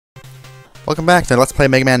Welcome back to Let's Play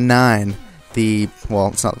Mega Man 9. Well,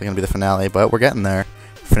 it's not going to be the finale, but we're getting there.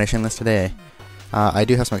 Finishing this today. I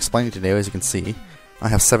do have some explaining to do, as you can see. I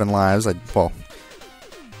have 7 lives. Well,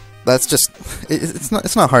 that's just... It's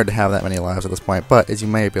not hard to have that many lives at this point, but as you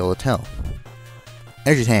may be able to tell.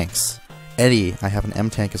 Energy tanks. Eddie. I have an M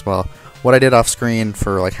tank as well. What I did off screen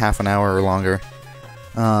for like half an hour or longer.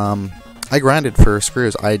 I grinded for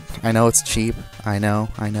screws. I know it's cheap. I know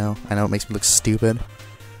it makes me look stupid.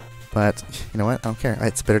 But, you know what? I don't care.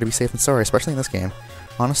 It's better to be safe than sorry, especially in this game.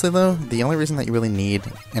 Honestly, though, the only reason that you really need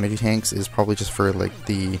energy tanks is probably just for, like,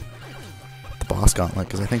 the boss gauntlet,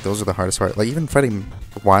 because I think those are the hardest part. Like, even fighting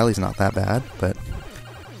Wily's not that bad, but...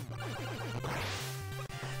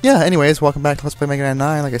 Yeah, anyways, welcome back to Let's Play Mega Man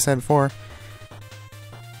 9, like I said before.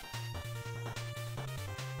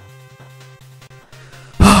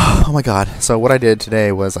 Oh my god. So what I did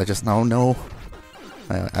today was I just... I don't know.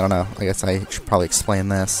 I guess I should probably explain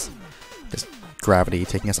this. Just gravity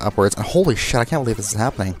taking us upwards. And holy shit, I can't believe this is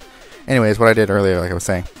happening. Anyways, what I did earlier, like I was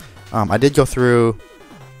saying, I did go through...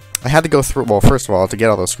 I had to go through... Well, first of all, to get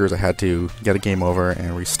all those screws, I had to get a game over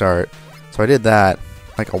and restart. So I did that,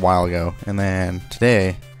 like, a while ago. And then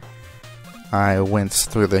today, I went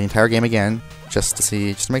through the entire game again, just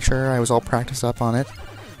to make sure I was all practiced up on it.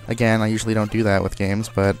 Again, I usually don't do that with games,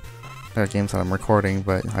 but there are games that I'm recording,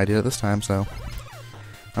 but I did it this time, so...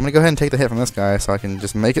 I'm gonna go ahead and take the hit from this guy so I can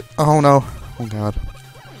just make it. Oh no! Oh god.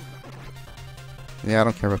 Yeah, I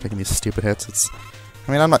don't care about taking these stupid hits.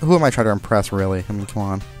 I mean, who am I trying to impress, really? I mean, come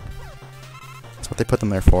on. That's what they put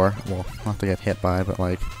them there for. Well, not to get hit by, but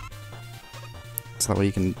like... so that way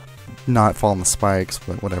you can not fall on the spikes,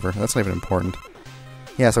 but whatever. That's not even important.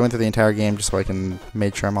 Yeah, so I went through the entire game just so I can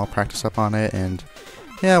make sure I'm all practiced up on it, and...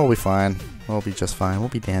 yeah, we'll be fine. We'll be just fine. We'll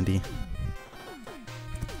be dandy.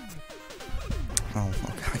 Oh,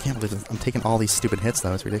 I can't believe this. I'm taking all these stupid hits,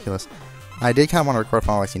 though. It's ridiculous. I did kind of want to record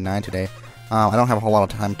Final Fantasy 9 today. I don't have a whole lot of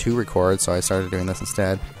time to record, so I started doing this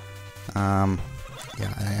instead. Yeah,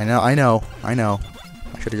 I know. I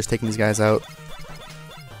should have just taken these guys out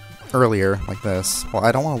earlier, like this. Well,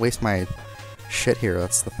 I don't want to waste my shit here.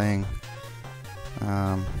 That's the thing.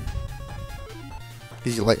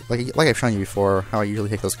 Like I've shown you before, how I usually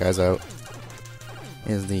take those guys out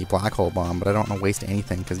is the black hole bomb, but I don't want to waste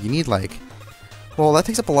anything, because you need, like... well, that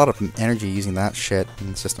takes up a lot of energy using that shit, and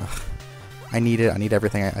it's just, I need it. I need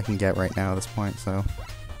everything I can get right now at this point, so...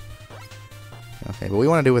 okay, but what we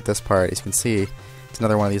want to do with this part, as you can see, it's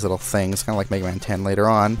another one of these little things, kind of like Mega Man 10 later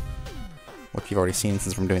on, which you've already seen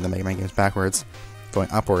since I'm doing the Mega Man games backwards, going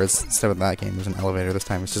upwards. Instead of that game, there's an elevator. This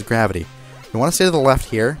time it's just gravity. You want to stay to the left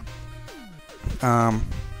here, right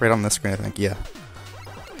on this screen, I think, yeah.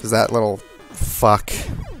 Because that little fuck...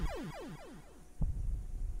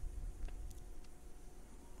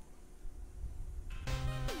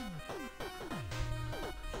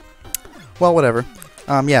 well, whatever.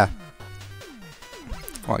 Yeah.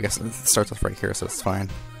 Well, I guess it starts off right here, so it's fine.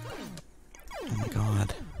 Oh my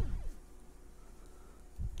god.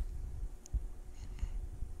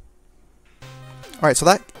 Alright, so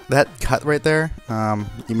that cut right there,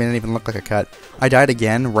 you may not even look like a cut. I died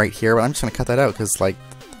again right here, but I'm just gonna cut that out, because, like...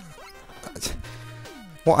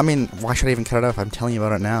 well, I mean, why should I even cut it off? I'm telling you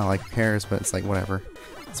about it now, like, who cares, but it's like, whatever.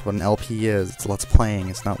 It's what an LP is. It's Let's Playing.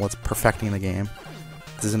 It's not what's perfecting the game.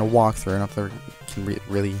 This isn't a walkthrough, not that there can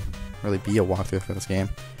really be a walkthrough for this game.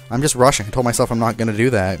 I'm just rushing. I told myself I'm not going to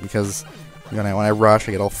do that, because when I rush,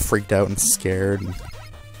 I get all freaked out and scared. And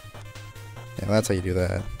yeah, that's how you do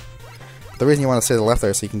that. The reason you want to stay to the left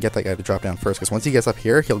there is so you can get that guy to drop down first, because once he gets up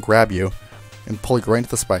here, he'll grab you and pull you right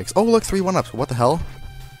into the spikes. Oh, look, 3 1-ups. What the hell?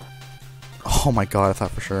 Oh my god, I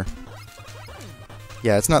thought for sure.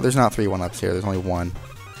 Yeah, there's not 3 1-ups here. There's only 1.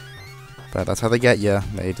 But that's how they get you.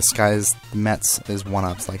 They disguise the Mets as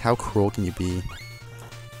 1-ups. Like, how cruel can you be?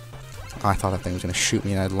 Oh, I thought that thing was going to shoot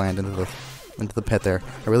me and I'd land into the pit there.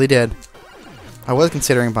 I really did. I was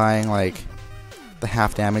considering buying, like, the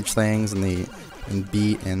half damage things and the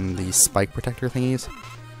beat and the spike protector thingies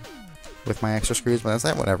with my extra screws, but that's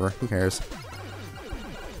that. Whatever. Who cares?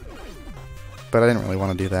 But I didn't really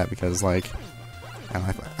want to do that because, like,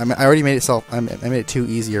 I don't know, I already made I made it too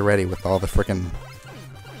easy already with all the frickin'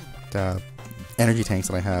 energy tanks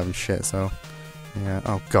that I have and shit, so yeah.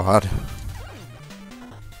 Oh god,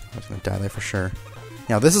 I was gonna die there for sure.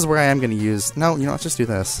 Now this is where I am gonna use... no, you know, let's just do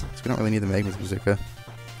this, because we don't really need the Magma's bazooka.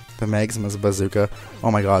 The Magma's bazooka.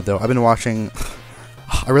 Oh my god, though, I've been watching...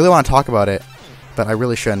 I really want to talk about it, but I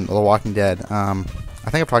really shouldn't. The Walking Dead. I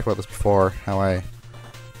think I've talked about this before, how I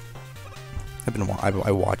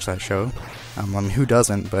watch that show. I mean, who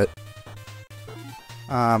doesn't, but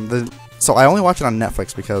so I only watch it on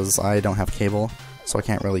Netflix because I don't have cable. so I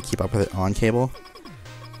can't really keep up with it on cable.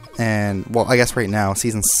 And well, I guess right now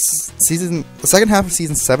the second half of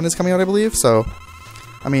season 7 is coming out, I believe. So,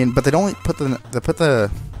 I mean, but they don't put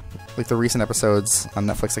the like the recent episodes on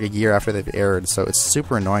Netflix like a year after they've aired, so it's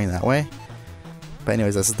super annoying that way. But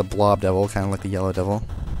anyways, this is the Blob Devil, kind of like the Yellow Devil.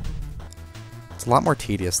 It's a lot more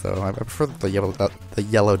tedious though. I prefer the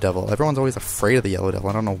Yellow Devil. Everyone's always afraid of the Yellow Devil.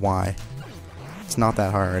 I don't know why. It's not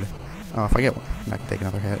that hard. Oh, if I get one, I can take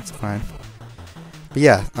another hit. It's fine. But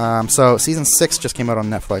yeah, so season 6 just came out on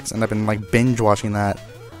Netflix, and I've been like binge watching that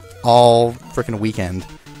all freaking weekend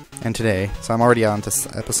and today. So I'm already on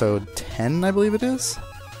to episode 10, I believe it is.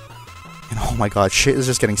 And oh my god, shit is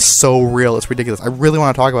just getting so real. It's ridiculous. I really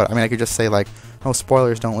want to talk about it. I mean, I could just say like, oh,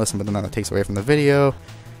 spoilers, don't listen, but then that takes away from the video.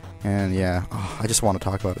 And yeah, oh, I just want to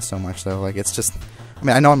talk about it so much though. Like, it's just, I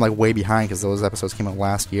mean, I know I'm like way behind because those episodes came out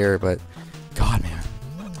last year, but god, man.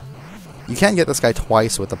 You can get this guy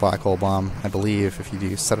twice with the black hole bomb, I believe, if you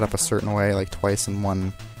do set it up a certain way, like twice in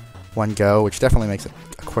one go, which definitely makes it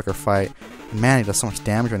a quicker fight. Man, he does so much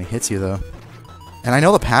damage when he hits you, though. And I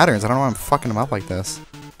know the patterns. I don't know why I'm fucking him up like this.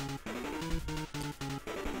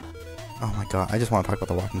 Oh my god, I just want to talk about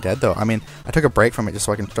The Walking Dead, though. I mean, I took a break from it just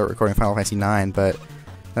so I can start recording Final Fantasy IX, but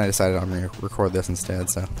then I decided I'm going to record this instead,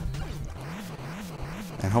 so...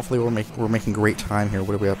 And hopefully we're making great time here.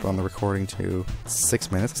 What are we up on the recording to?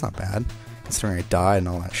 6 minutes? That's not bad, considering I died and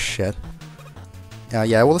all that shit.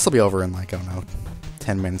 Yeah, well, this will be over in, like, I don't know,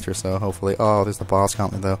 10 minutes or so, hopefully. Oh, there's the boss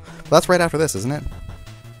gauntlet, though. Well, that's right after this, isn't it?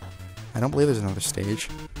 I don't believe there's another stage.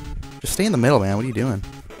 Just stay in the middle, man. What are you doing?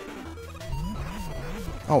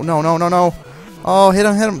 Oh, no, no, no, no! Oh, hit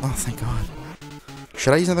him, hit him! Oh, thank god.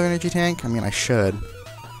 Should I use another energy tank? I mean, I should.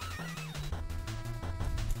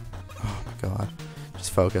 Oh, my god.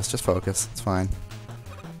 Just focus, it's fine.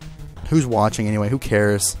 Who's watching anyway? Who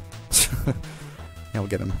cares? Yeah, we'll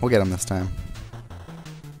get him this time.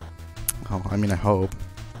 Oh, I mean, I hope.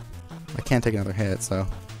 I can't take another hit, so...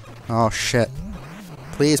 Oh, shit.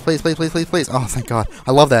 Please, please, please, please, please, please. Oh, thank god.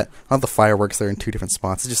 I love that. I love the fireworks there in 2 different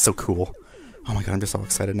spots. It's just so cool. Oh my god, I'm just so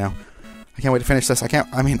excited now. I can't wait to finish this.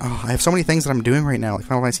 I mean, oh, I have so many things that I'm doing right now, like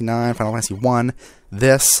Final Fantasy IX, Final Fantasy 1,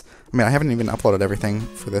 this. I mean, I haven't even uploaded everything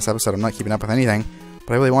for this episode. I'm not keeping up with anything.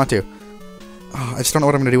 But I really want to. Oh, I just don't know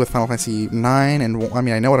what I'm going to do with Final Fantasy IX, and I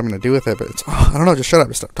mean, I know what I'm going to do with it, but it's, I don't know, just shut up.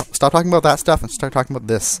 Just stop talking about that stuff and start talking about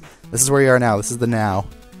this. This is where you are now. This is the now.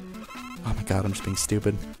 Oh my god, I'm just being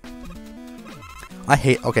stupid. I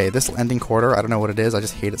hate, okay, this ending quarter, I don't know what it is, I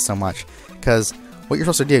just hate it so much. Because what you're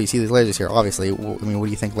supposed to do, you see these lasers here, obviously, I mean, what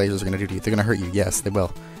do you think lasers are going to do to you? They're going to hurt you, yes, they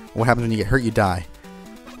will. What happens when you get hurt? You die.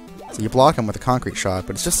 So you block them with a concrete shot,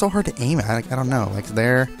 but it's just so hard to aim at. I don't know, like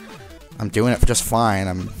there... I'm doing it just fine.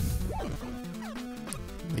 I'm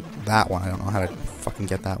like that one. I don't know how to fucking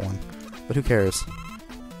get that one, but who cares?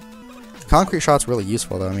 The concrete shot's really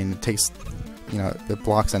useful though. I mean, it takes, you know, it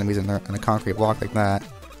blocks enemies in a concrete block like that.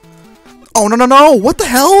 Oh no no no! What the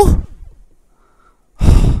hell?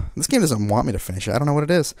 This game doesn't want me to finish it. I don't know what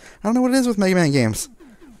it is. I don't know what it is with Mega Man games.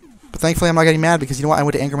 But thankfully, I'm not getting mad because you know what? I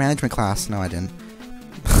went to anger management class. No, I didn't.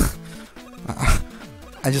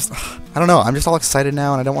 I don't know, I'm just all excited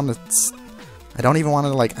now, and I don't want to, I don't even want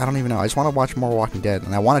to, like, I don't even know, I just want to watch more Walking Dead,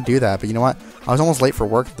 and I want to do that, but you know what, I was almost late for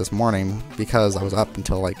work this morning, because I was up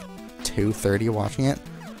until, like, 2:30 watching it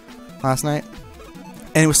last night,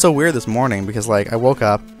 and it was so weird this morning, because, like, I woke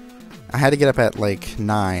up, I had to get up at, like,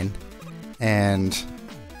 9, and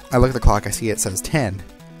I look at the clock, I see it says 10,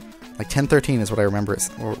 like, 10:13 is what I remember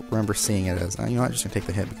seeing it as. You know what, I'm just going to take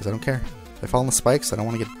the hit, because I don't care. If I fall in the spikes, I don't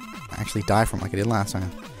want to actually die from like I did last time.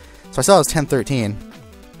 So I saw it was 10:13,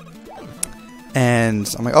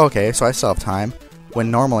 and I'm like, oh, okay, so I still have time, when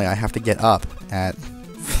normally I have to get up at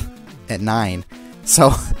 9.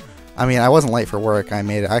 So, I mean, I wasn't late for work. I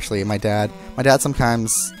made it. Actually, my dad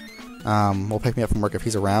sometimes will pick me up from work if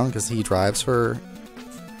he's around, because he drives for,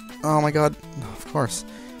 oh my god, of course,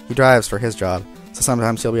 he drives for his job, so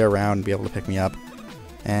sometimes he'll be around and be able to pick me up.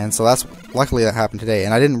 And so luckily that happened today,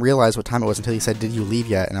 and I didn't realize what time it was until he said, did you leave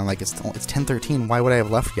yet? And I'm like, it's 10:13, why would I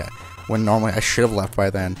have left yet? When normally I should have left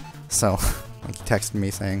by then. So, like, he texted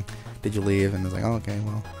me saying, did you leave? And I was like, oh, okay,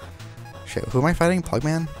 well, shit, who am I fighting?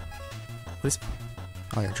 Plugman? What is,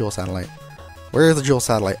 oh yeah, Jewel Satellite. Where is the Jewel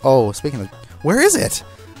Satellite? Oh, speaking of, where is it?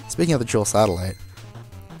 Speaking of the Jewel Satellite,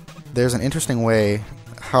 there's an interesting way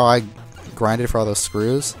how I grinded for all those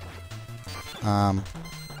screws.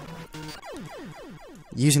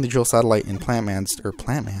 Using the Jewel Satellite in in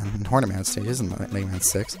Hornet Man stages in Mega Man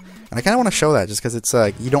 6. And I kind of want to show that just because it's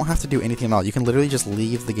you don't have to do anything at all. You can literally just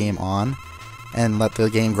leave the game on and let the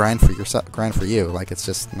game grind for you. Like, it's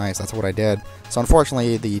just nice. That's what I did. So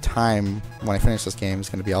unfortunately, the time when I finish this game is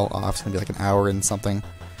going to be all off. It's going to be like an hour and something.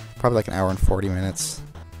 Probably like an hour and 40 minutes.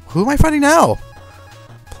 Who am I fighting now?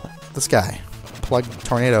 This guy. Plug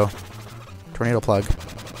Tornado. Tornado Plug.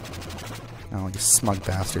 Oh, you smug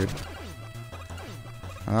bastard.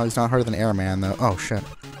 Oh, he's not harder than Airman, though. Oh, shit.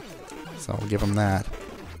 So I'll give him that.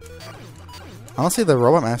 Honestly, the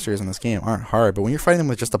Robot Masters in this game aren't hard, but when you're fighting them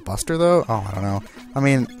with just a Buster, though, oh, I don't know. I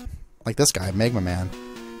mean, like this guy, Magma Man.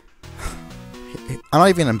 I'm not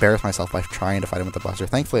even embarrassed myself by trying to fight him with the Buster.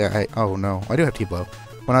 Thankfully, oh no, I do have T-Blow.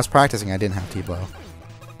 When I was practicing, I didn't have T-Blow.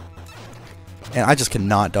 And I just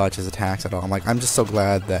cannot dodge his attacks at all. I'm just so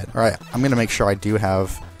glad that... Alright, I'm gonna make sure I do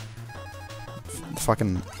have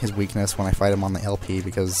fucking his weakness when I fight him on the LP,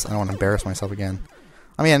 because I don't want to embarrass myself again.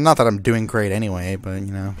 I mean, not that I'm doing great anyway, but,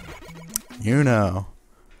 you know. You know.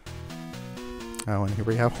 Oh, and here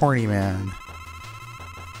we have Horny Man.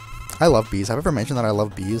 I love bees. Have I ever mentioned that I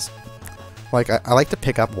love bees? Like, I like to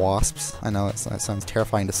pick up wasps. I know that sounds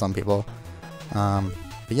terrifying to some people. But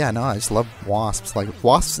yeah, no, I just love wasps. Like,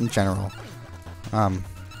 wasps in general.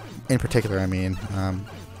 In particular, I mean.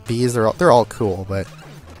 Bees, they're all cool, but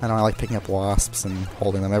I know I like picking up wasps and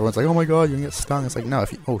holding them. Everyone's like, oh my god, you're gonna get stung. It's like, no,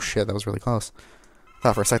 if you... Oh shit, that was really close. I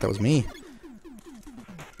thought for a sec that was me.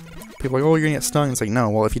 People are like, oh, you're gonna get stung. It's like, no,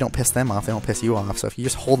 well, if you don't piss them off, they don't piss you off. So if you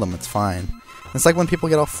just hold them, it's fine. And it's like when people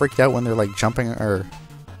get all freaked out when they're like jumping or...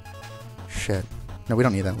 Shit. No, we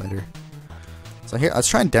don't need that later. So here, let's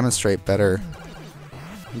try and demonstrate better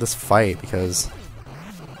this fight, because...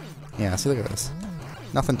 Yeah, see, look at this.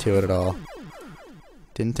 Nothing to it at all.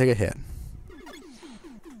 Didn't take a hit.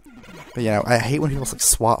 But yeah, I hate when people like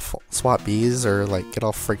swap bees or like get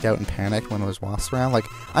all freaked out and panicked when there's wasps around. Like,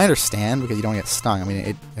 I understand because you don't get stung. I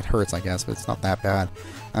mean, it hurts, I guess, but it's not that bad.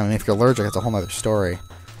 I mean, if you're allergic, it's a whole other story.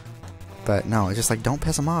 But no, it's just like, don't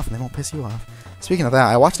piss them off and they won't piss you off. Speaking of that,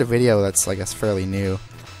 I watched a video that's, I guess, fairly new.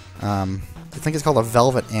 I think it's called a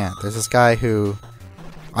Velvet Ant. There's this guy who,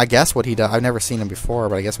 I guess what he does, I've never seen him before,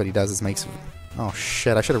 but I guess what he does is makes... Oh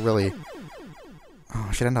shit, I should have really... Oh,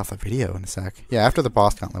 I should end off the video in a sec. Yeah, after the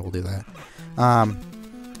boss gauntlet, we'll do that.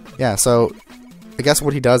 Yeah, so I guess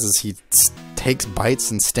what he does is he takes bites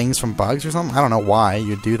and stings from bugs or something. I don't know why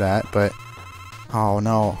you'd do that, but... Oh,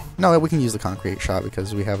 no. No, we can use the concrete shot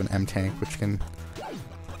because we have an M-tank, which can...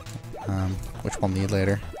 which we'll need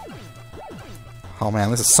later. Oh man,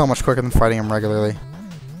 this is so much quicker than fighting him regularly.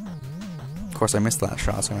 Of course, I missed that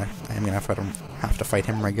shot, so I'm gonna have to fight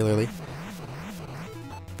him regularly.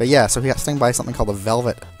 But yeah, so he got stung by something called a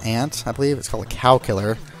Velvet Ant, I believe. It's called a cow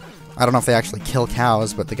killer. I don't know if they actually kill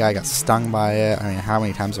cows, but the guy got stung by it. I mean, how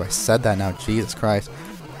many times have I said that now? Jesus Christ.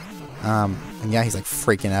 And yeah, he's like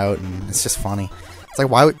freaking out, and it's just funny. It's like,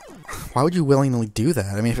 why would you willingly do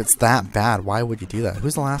that? I mean, if it's that bad, why would you do that?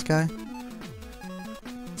 Who's the last guy?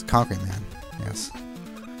 It's Concrete Man. Yes.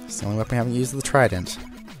 It's the only weapon I haven't used, the Trident.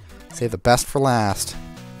 Save the best for last.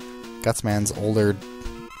 Gutsman's older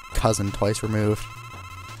cousin, twice removed.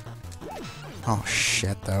 Oh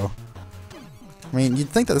shit, though. I mean, you'd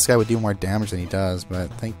think that this guy would do more damage than he does,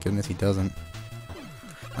 but thank goodness he doesn't.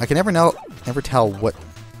 I can never tell what...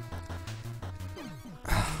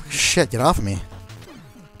 Shit, get off of me.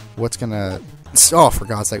 What's gonna... Oh, for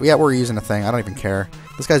God's sake. Yeah, we're using a thing. I don't even care.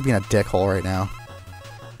 This guy's being a dickhole right now.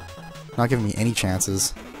 Not giving me any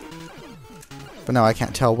chances. But no, I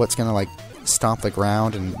can't tell what's gonna, like, stomp the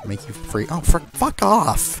ground and make you free. Oh, fuck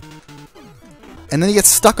off! And then he gets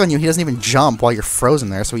stuck on you. He doesn't even jump while you're frozen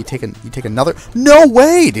there, so you take another... No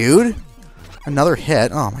way, dude! Another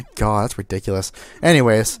hit. Oh my god, that's ridiculous.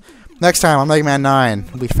 Anyways, next time on Mega Man 9,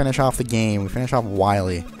 we finish off the game. We finish off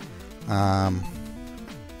Wily.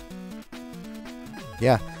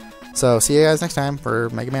 Yeah. So, see you guys next time for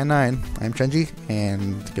Mega Man 9. I'm Chenji,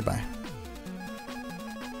 and goodbye.